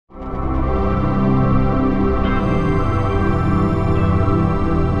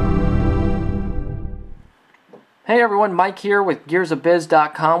Hey everyone, Mike here with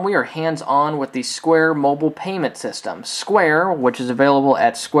gearsofbiz.com. We are hands-on with the Square mobile payment system. Square, which is available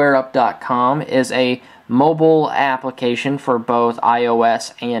at squareup.com, is a mobile application for both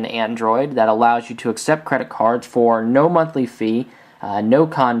iOS and Android that allows you to accept credit cards for no monthly fee, no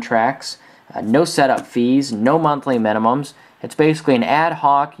contracts, no setup fees, no monthly minimums. It's basically an ad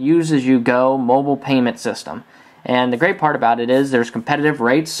hoc, use-as-you-go mobile payment system. And the great part about it is there's competitive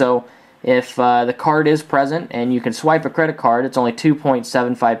rates, so if the card is present and you can swipe a credit card, it's only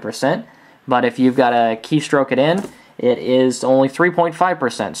 2.75%. But if you've got to keystroke it in, it is only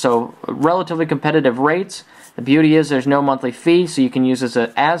 3.5%. So relatively competitive rates. The beauty is there's no monthly fee, so you can use this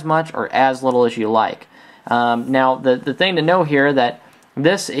as much or as little as you like. Now, the thing to know here that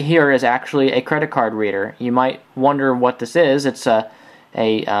this here is actually a credit card reader. You might wonder what this is. It's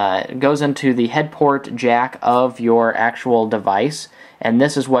it goes into the head port jack of your actual device, and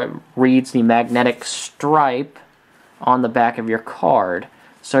this is what reads the magnetic stripe on the back of your card.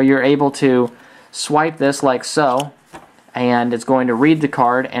 So you're able to swipe this like so, and it's going to read the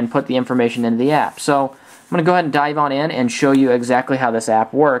card and put the information into the app. So I'm going to go ahead and dive on in and show you exactly how this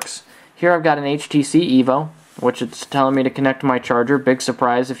app works. Here I've got an HTC Evo, which it's telling me to connect to my charger. Big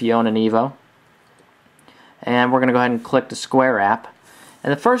surprise if you own an Evo. And we're going to go ahead and click the Square app.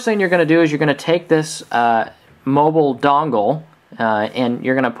 And the first thing you're going to do is you're going to take this mobile dongle and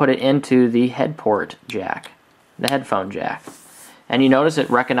you're going to put it into the head port jack, the headphone jack. And you notice it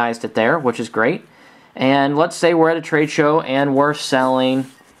recognized it there, which is great. And let's say we're at a trade show and we're selling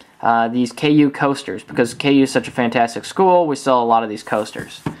these KU coasters, because KU is such a fantastic school, we sell a lot of these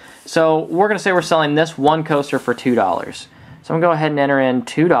coasters. So we're going to say we're selling this one coaster for $2. So I'm going to go ahead and enter in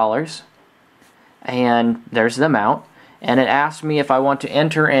 $2, and there's the amount. And it asks me if I want to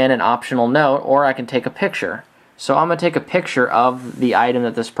enter in an optional note, or I can take a picture. So I'm going to take a picture of the item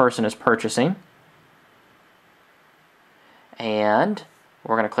that this person is purchasing. And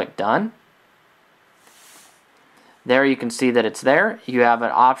we're going to click Done. There you can see that it's there. You have an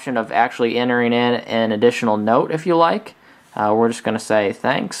option of actually entering in an additional note if you like. We're just going to say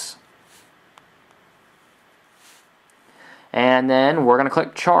thanks. And then we're going to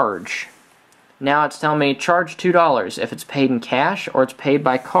click Charge. Now it's telling me charge $2 if it's paid in cash or it's paid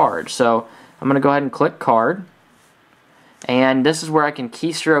by card. So I'm going to go ahead and click Card. And this is where I can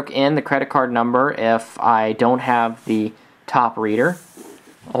keystroke in the credit card number if I don't have the top reader.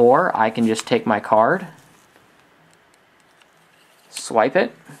 Or I can just take my card, swipe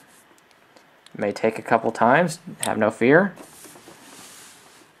it. It may take a couple times, have no fear.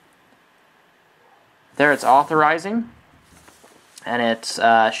 There it's authorizing. And it's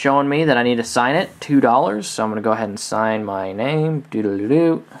showing me that I need to sign it, $2. So I'm going to go ahead and sign my name,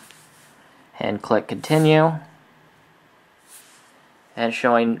 doo-doo-doo-doo, and click Continue. And it's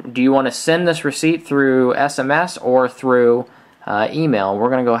showing, do you want to send this receipt through SMS or through email? We're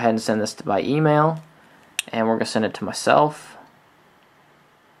going to go ahead and send this by email, and we're going to send it to myself.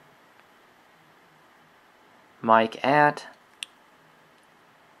 Mike at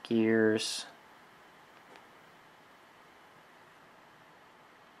Gears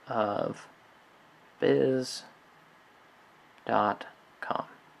of biz.com.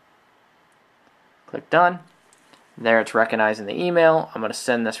 Click Done. There it's recognizing the email. I'm going to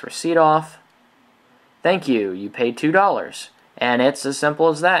send this receipt off. Thank you. You paid $2. And it's as simple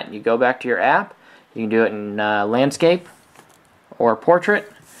as that. You go back to your app. You can do it in landscape or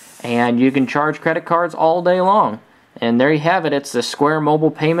portrait. And you can charge credit cards all day long. And there you have it. It's the Square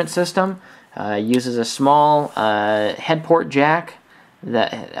mobile payment system. Uses a small head port jack, the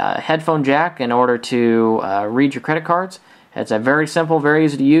headphone jack, in order to read your credit cards. It's a very simple, very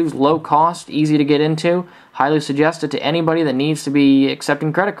easy to use, low cost, easy to get into. Highly suggest it to anybody that needs to be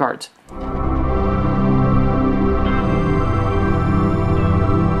accepting credit cards.